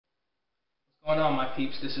What's going on, my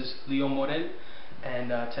peeps? This is Leo Morel, and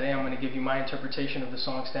today I'm going to give you my interpretation of the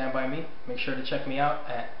song Stand By Me. Make sure to check me out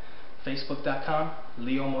at facebook.com,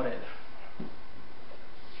 Leo Morel.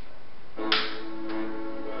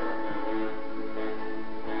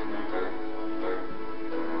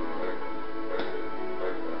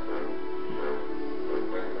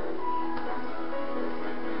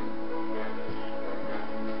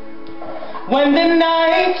 When the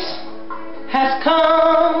night has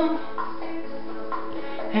come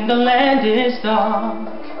and the land is dark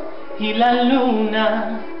y la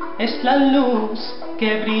luna es la luz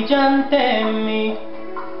que brilla ante mí,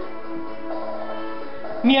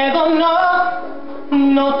 miedo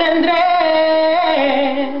no tendré,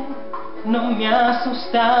 no me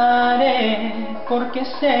asustaré, porque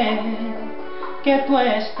sé que tú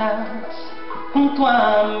estás junto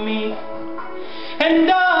a mí. And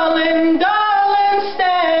darling, darling,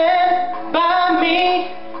 stand by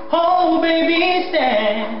me. Oh baby,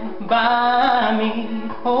 stand by me.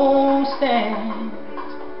 Oh, stand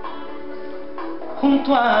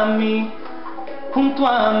junto a mí, junto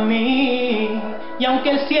a mí. Y aunque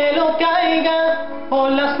el cielo caiga o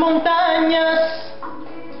las montañas,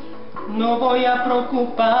 no voy a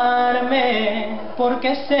preocuparme,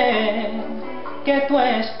 porque sé que tú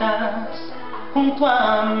estás junto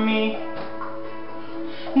a mí.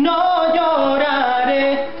 No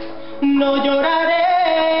lloraré, no lloraré,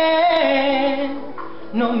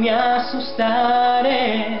 no me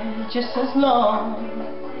asustaré, just as long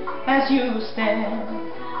as you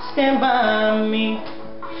stand by me.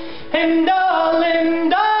 And darling,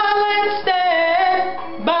 darling,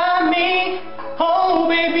 stand by me. Oh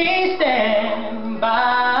baby, stand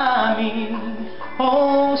by me.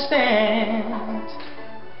 Oh, stand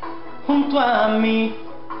junto a mí,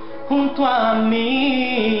 junto a mí.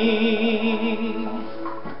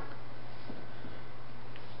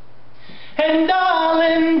 And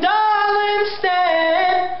darling, darling,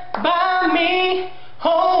 stand by me.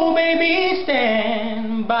 Oh baby,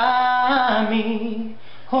 stand by me.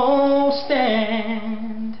 Oh,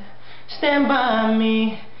 stand by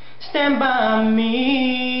me, stand by me.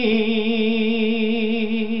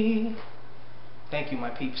 Thank you, my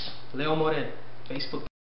peeps. Leo Morel, Facebook.